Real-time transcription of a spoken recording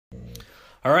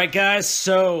All right, guys,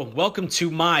 so welcome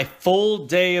to my full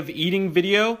day of eating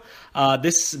video.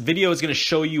 This video is going to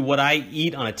show you what I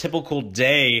eat on a typical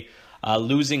day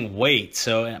losing weight.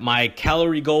 So my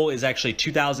calorie goal is actually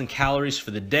 2,000 calories for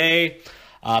the day.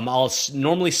 I'll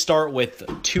normally start with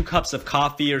 2 cups of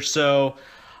coffee or so,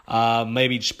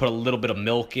 maybe just put a little bit of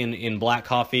milk in black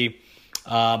coffee.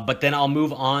 But then I'll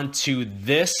move on to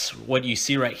this, what you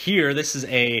see right here. This is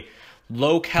a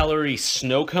low-calorie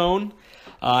snow cone.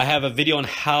 I have a video on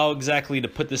how exactly to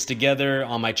put this together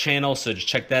on my channel, so just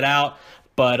check that out.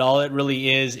 But all it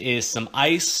really is some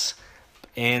ice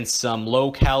and some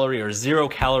low-calorie or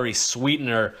 0-calorie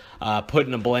sweetener put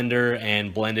in a blender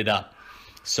and blend it up.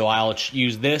 So I'll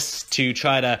use this to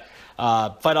try to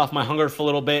fight off my hunger for a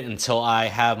little bit until I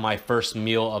have my first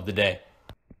meal of the day.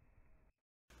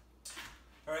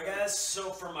 All right, guys,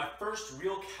 so for my first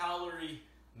real calorie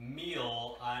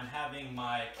meal, I'm having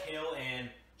my kale and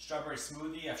strawberry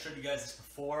smoothie. I've showed you guys this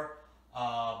before,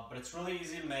 but it's really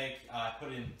easy to make. I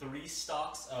put in 3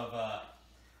 stalks of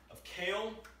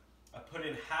kale. I put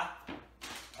in half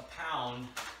a pound.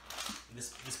 This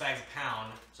bag's a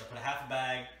pound, so I put a half a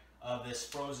bag of this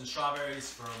frozen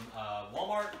strawberries from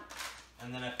Walmart,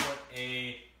 and then I put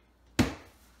a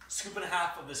scoop and a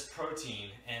half of this protein,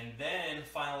 and then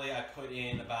finally I put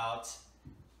in about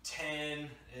 10.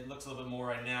 It looks a little bit more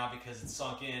right now because it's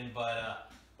sunk in, but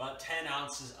about 10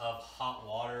 ounces of hot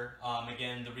water.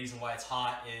 Again, the reason why it's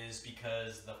hot is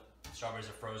because the strawberries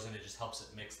are frozen. It just helps it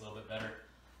mix a little bit better.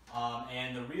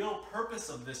 And the real purpose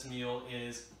of this meal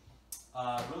is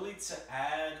really to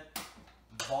add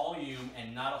volume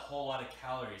and not a whole lot of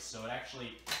calories. So it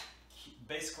actually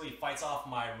basically fights off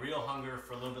my real hunger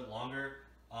for a little bit longer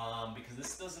because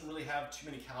this doesn't really have too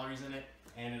many calories in it,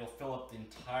 and it'll fill up the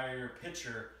entire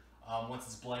pitcher once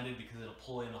it's blended because it'll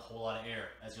pull in a whole lot of air,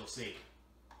 as you'll see.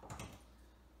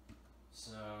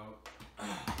 So, put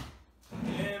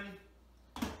it in,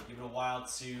 give it a while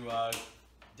to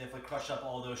definitely crush up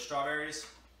all those strawberries.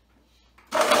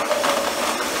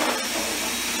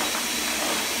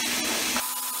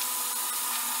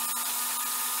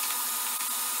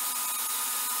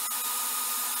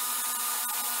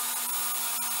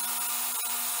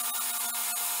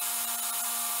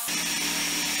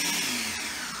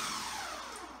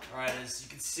 Alright, as you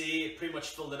can see, it pretty much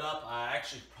filled it up. I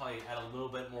actually probably add a little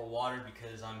bit more water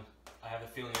because I have a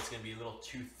feeling it's going to be a little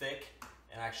too thick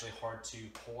and actually hard to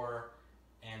pour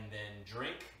and then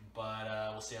drink, but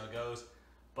we'll see how it goes.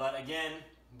 But again,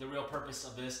 the real purpose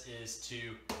of this is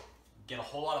to get a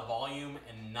whole lot of volume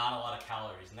and not a lot of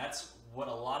calories, and that's what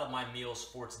a lot of my meals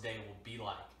for today will be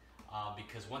like,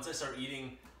 because once I start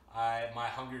eating, my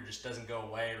hunger just doesn't go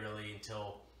away really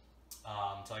until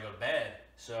I go to bed.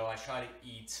 So I try to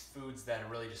eat foods that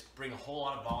really just bring a whole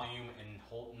lot of volume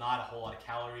and not a whole lot of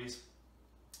calories.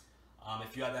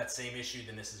 If you have that same issue,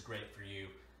 then this is great for you.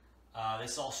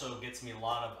 This also gets me a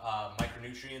lot of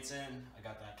micronutrients in. I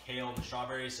got that kale and the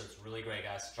strawberries, so it's really great,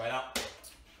 guys. Try it out.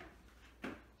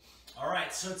 All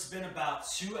right, so it's been about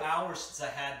 2 hours since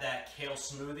I had that kale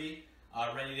smoothie,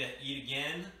 ready to eat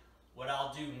again. What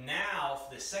I'll do now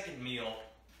for the second meal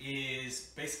is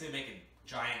basically make a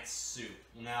giant soup.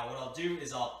 Now what I'll do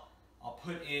is I'll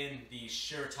put in the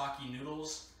shirataki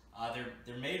noodles.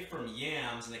 They're made from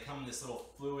yams, and they come in this little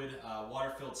fluid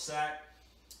water-filled sack.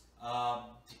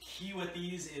 The key with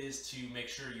these is to make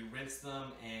sure you rinse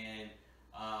them and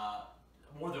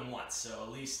more than once, so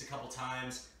at least a couple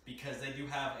times, because they do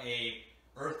have a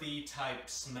earthy type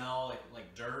smell,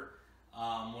 like dirt,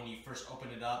 when you first open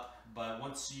it up. But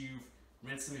once you've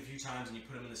rinsed them a few times and you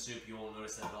put them in the soup, you won't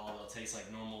notice that at all. They'll taste like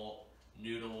normal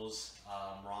noodles,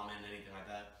 ramen, anything like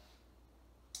that.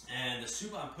 And the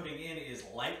soup I'm putting in is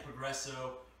light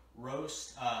progresso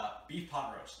roast, beef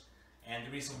pot roast. And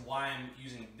the reason why I'm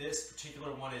using this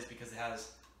particular one is because it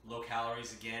has low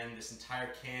calories. Again, this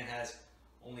entire can has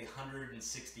only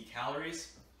 160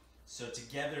 calories. So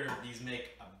together, these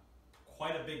make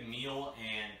quite a big meal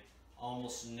and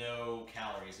almost no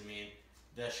calories. I mean,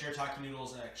 the shirataki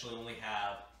noodles actually only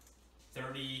have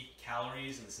 30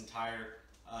 calories in this entire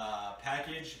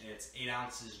package. It's 8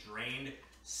 ounces drained.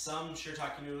 Some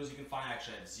shirataki noodles you can find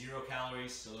actually have 0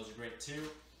 calories, so those are great too.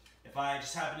 If I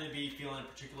just happen to be feeling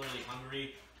particularly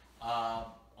hungry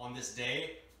on this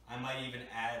day, I might even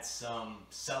add some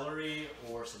celery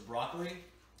or some broccoli,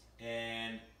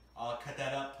 and I'll cut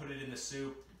that up, put it in the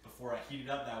soup before I heat it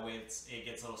up. That way it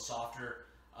gets a little softer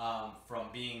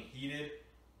from being heated,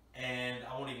 and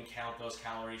I won't even count those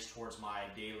calories towards my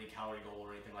daily calorie goal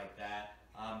or anything like that.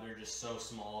 They're just so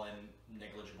small and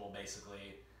negligible,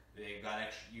 basically. They've got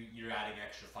extra, you're adding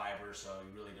extra fiber, so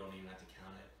you really don't even have to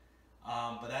count it.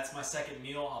 But that's my second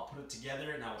meal. I'll put it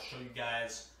together and I will show you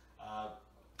guys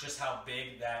just how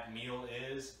big that meal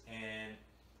is, and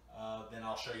then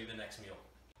I'll show you the next meal.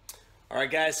 All right,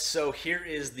 guys, so here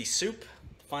is the soup.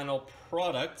 Final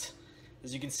product,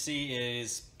 as you can see,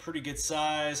 is pretty good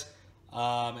size.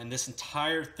 And this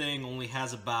entire thing only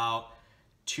has about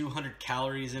 200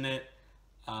 calories in it.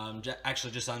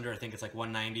 Actually just under, I think it's like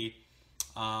 190.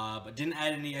 But didn't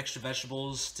add any extra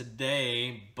vegetables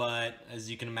today, but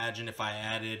as you can imagine, if I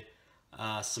added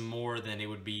some more, then it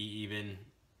would be even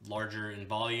larger in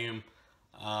volume.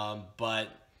 But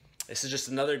this is just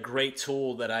another great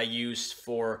tool that I use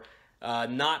for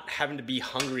not having to be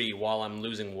hungry while I'm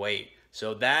losing weight.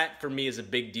 So that for me is a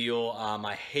big deal.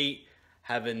 I hate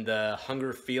having the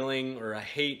hunger feeling, or I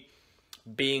hate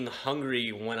being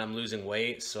hungry when I'm losing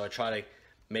weight. So I try to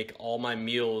make all my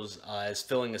meals as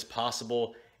filling as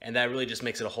possible, and that really just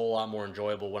makes it a whole lot more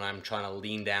enjoyable when I'm trying to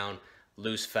lean down,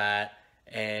 lose fat,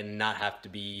 and not have to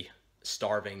be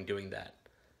starving doing that.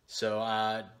 So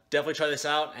definitely try this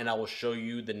out, and I will show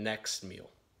you the next meal.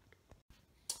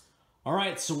 All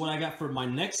right, so what I got for my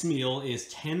next meal is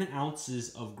 10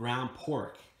 ounces of ground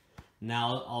pork.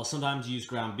 Now, I'll sometimes use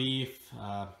ground beef,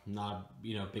 not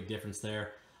big difference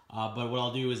there. But what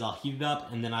I'll do is I'll heat it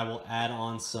up, and then I will add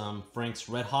on some Frank's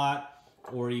Red Hot,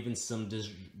 or even some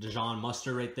Dijon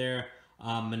mustard right there.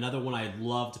 Another one I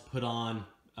love to put on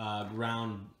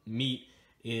ground meat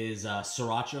is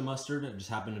Sriracha mustard. It just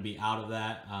happened to be out of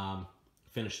that.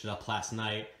 Finished it up last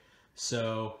night.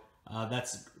 So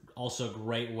that's also a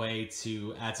great way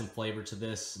to add some flavor to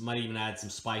this. Might even add some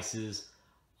spices.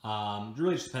 It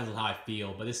really just depends on how I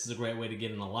feel, but this is a great way to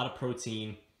get in a lot of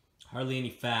protein, hardly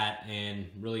any fat, and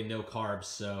really no carbs.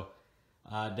 So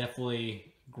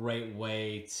definitely great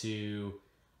way to,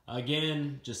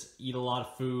 again, just eat a lot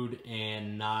of food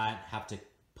and not have to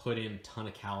put in a ton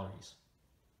of calories.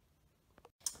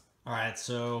 All right,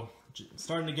 so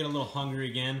starting to get a little hungry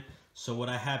again. So what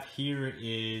I have here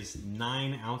is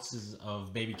 9 ounces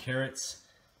of baby carrots,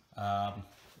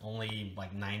 only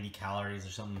like 90 calories or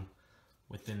something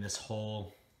within this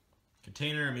whole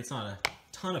container. I mean, it's not a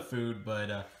ton of food,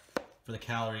 but for the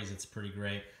calories, it's pretty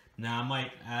great. Now I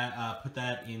might put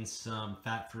that in some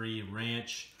fat-free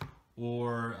ranch,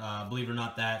 or believe it or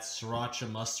not, that Sriracha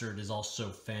mustard is also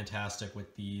fantastic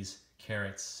with these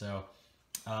carrots. So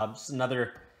just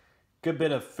another good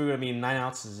bit of food. I mean, 9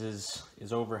 ounces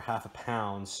is over half a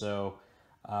pound, so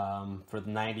for the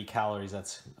 90 calories,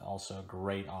 that's also a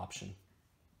great option.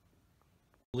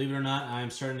 Believe it or not, I'm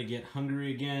starting to get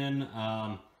hungry again.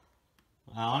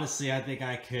 Honestly, I think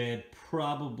I could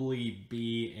probably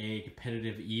be a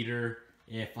competitive eater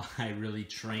if I really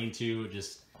train to.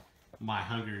 Just my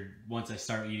hunger, once I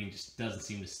start eating, just doesn't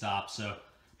seem to stop. So,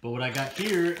 but what I got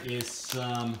here is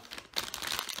some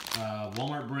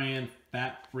Walmart brand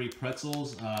fat-free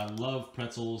pretzels. Love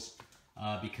pretzels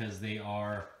because they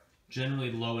are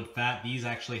generally low in fat. These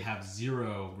actually have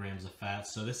 0 grams of fat.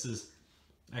 So this is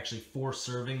actually 4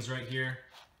 servings right here,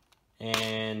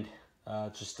 and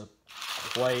just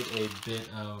quite a bit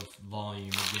of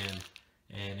volume again.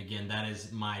 And again, that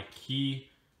is my key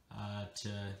to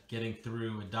getting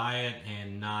through a diet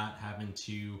and not having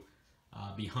to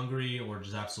be hungry or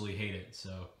just absolutely hate it.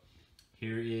 So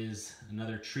here is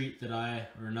another treat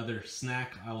that or another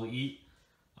snack I will eat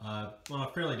on a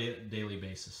fairly daily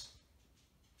basis.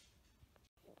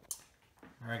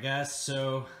 All right, guys,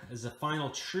 so as a final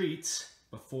treat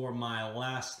before my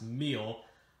last meal,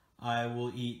 I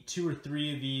will eat 2 or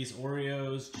 3 of these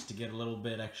Oreos just to get a little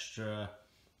bit extra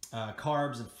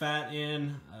carbs and fat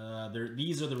in.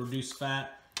 These are the reduced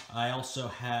fat. I also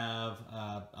have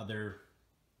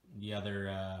the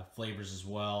other flavors as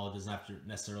well. It doesn't have to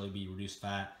necessarily be reduced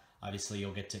fat. Obviously,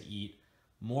 you'll get to eat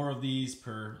more of these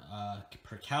per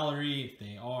calorie if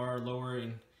they are lower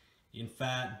in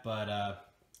fat, but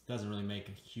doesn't really make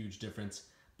a huge difference.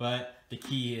 But the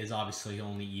key is obviously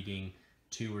only eating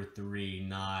 2 or 3,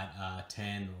 not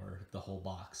 10 or the whole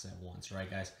box at once, right,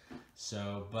 guys?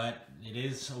 So, but it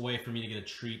is a way for me to get a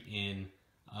treat in,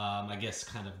 I guess,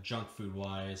 kind of junk food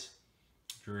wise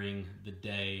during the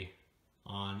day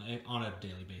on a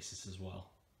daily basis as well.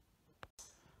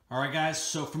 All right, guys,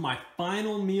 so for my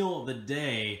final meal of the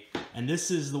day, and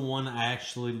this is the one I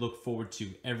actually look forward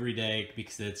to every day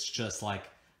because it's just like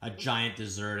a giant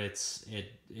dessert. It's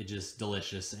just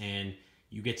delicious, and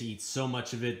you get to eat so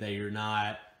much of it that you're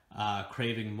not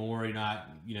craving more. You're not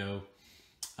you're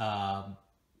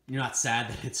not sad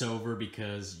that it's over,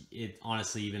 because it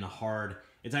honestly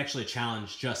it's actually a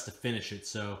challenge just to finish it.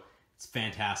 So it's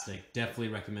fantastic. Definitely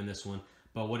recommend this one.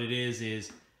 But what it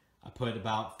is I put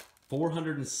about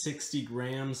 460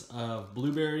 grams of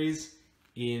blueberries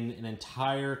in an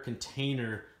entire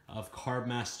container of Carb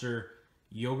Master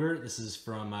yogurt. This is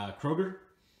from Kroger.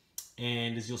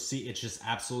 And as you'll see, it's just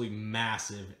absolutely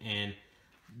massive. And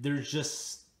there's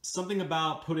just something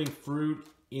about putting fruit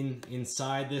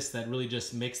inside this that really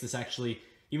just makes this actually,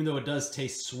 even though it does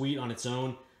taste sweet on its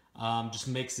own, just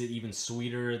makes it even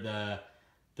sweeter.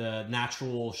 The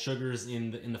natural sugars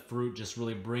in the fruit just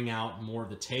really bring out more of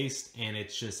the taste, and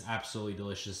it's just absolutely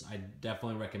delicious. I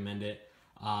definitely recommend it.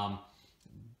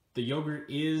 The yogurt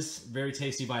is very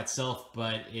tasty by itself,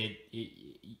 but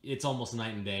it's almost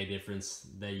night and day difference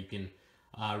that you can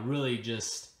really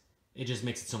just, it just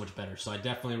makes it so much better. So I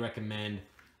definitely recommend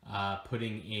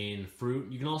putting in fruit.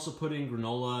 You can also put in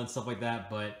granola and stuff like that,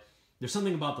 but there's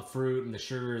something about the fruit and the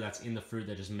sugar that's in the fruit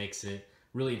that just makes it,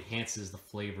 really enhances the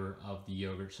flavor of the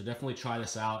yogurt. So definitely try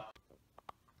this out.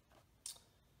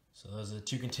 So those are the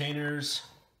 2 containers,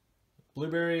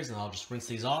 blueberries, and I'll just rinse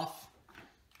these off.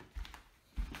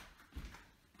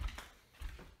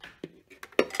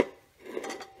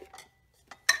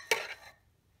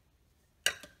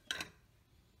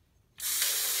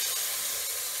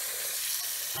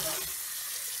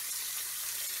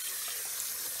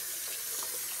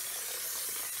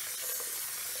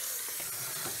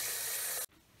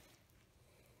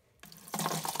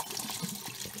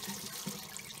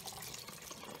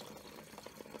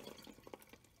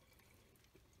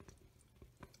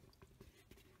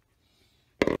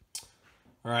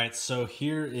 All right, so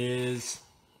here is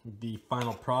the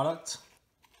final product.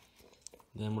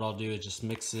 Then what I'll do is just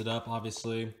mix it up,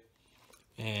 obviously.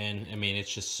 And I mean,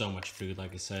 it's just so much food,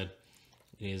 like I said.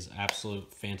 It is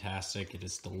absolute fantastic. It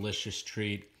is a delicious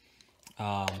treat.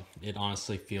 It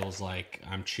honestly feels like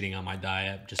I'm cheating on my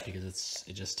diet just because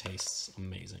it just tastes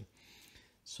amazing.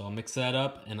 So I'll mix that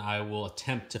up and I will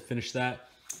attempt to finish that.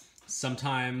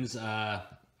 Sometimes I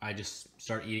just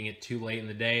start eating it too late in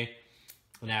the day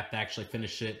and I have to actually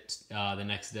finish it the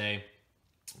next day.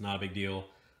 Not a big deal.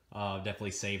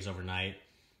 Definitely saves overnight.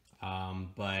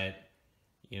 But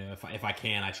you know, if I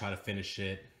can, I try to finish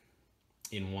it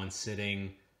in one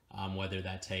sitting, whether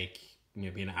that take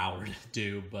maybe an hour to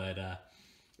do, but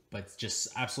it's just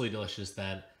absolutely delicious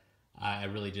that I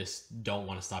really just don't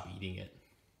want to stop eating it.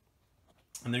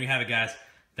 And there you have it, guys.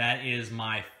 That is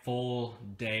my full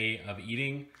day of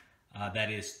eating.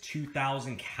 That is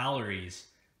 2,000 calories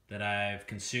that I've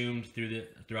consumed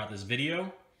throughout this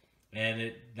video,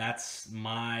 and that's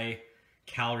my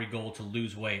calorie goal to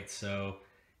lose weight. So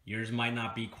yours might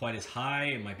not be quite as high,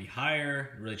 it might be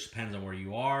higher. It really just depends on where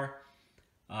you are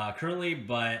currently,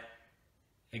 but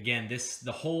again,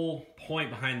 the whole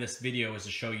point behind this video is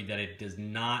to show you that it does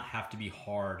not have to be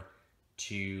hard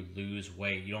to lose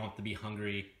weight. You don't have to be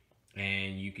hungry,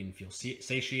 and you can feel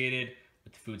satiated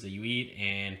with the foods that you eat,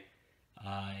 and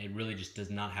it really just does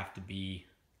not have to be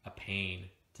a pain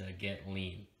to get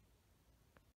lean.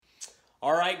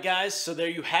 All right, guys, so there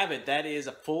you have it. That is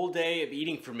a full day of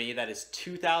eating for me. That is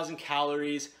 2,000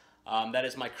 calories. That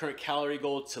is my current calorie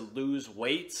goal to lose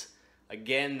weight.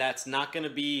 Again, that's not going to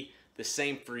be the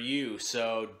same for you,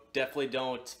 so definitely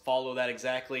don't follow that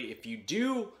exactly. If you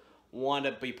do want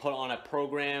to be put on a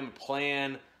program,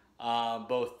 plan,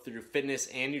 both through fitness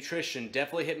and nutrition,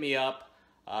 definitely hit me up.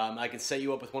 I can set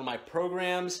you up with one of my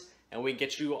programs, and we can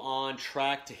get you on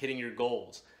track to hitting your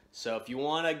goals. So if you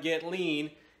want to get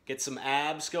lean, get some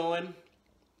abs going,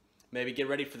 maybe get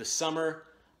ready for the summer,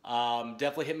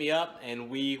 definitely hit me up and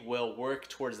we will work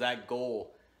towards that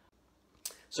goal.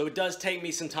 So it does take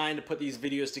me some time to put these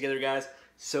videos together, guys.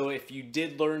 So if you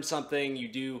did learn something, you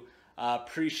do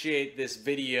appreciate this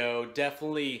video,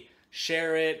 definitely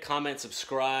share it, comment,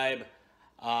 subscribe,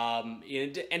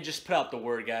 and just put out the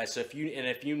word, guys. So if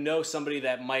you know somebody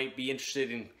that might be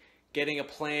interested in getting a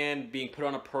plan, being put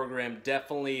on a program,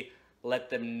 definitely let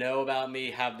them know about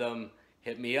me, have them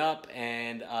hit me up,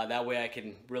 and that way I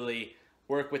can really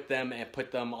work with them and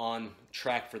put them on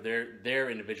track for their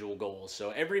individual goals. So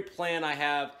every plan I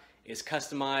have is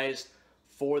customized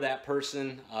for that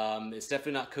person. It's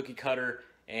definitely not cookie cutter,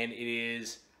 and it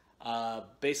is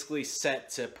basically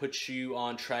set to put you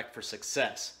on track for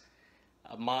success.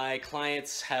 My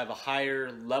clients have a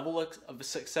higher level of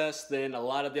success than a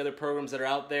lot of the other programs that are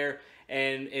out there,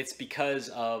 and it's because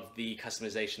of the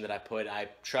customization that I put. I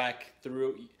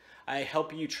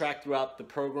help you track throughout the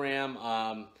program,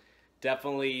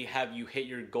 definitely have you hit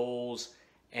your goals,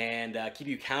 and keep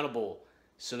you accountable,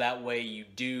 so that way you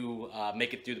do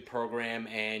make it through the program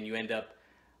and you end up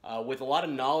with a lot of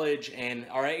knowledge and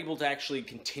are able to actually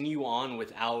continue on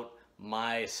without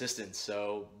my assistance.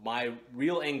 So my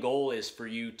real end goal is for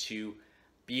you to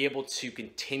be able to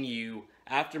continue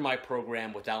after my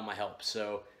program without my help.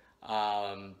 So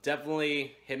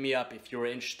Definitely hit me up if you're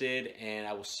interested, and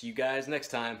I will see you guys next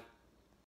time.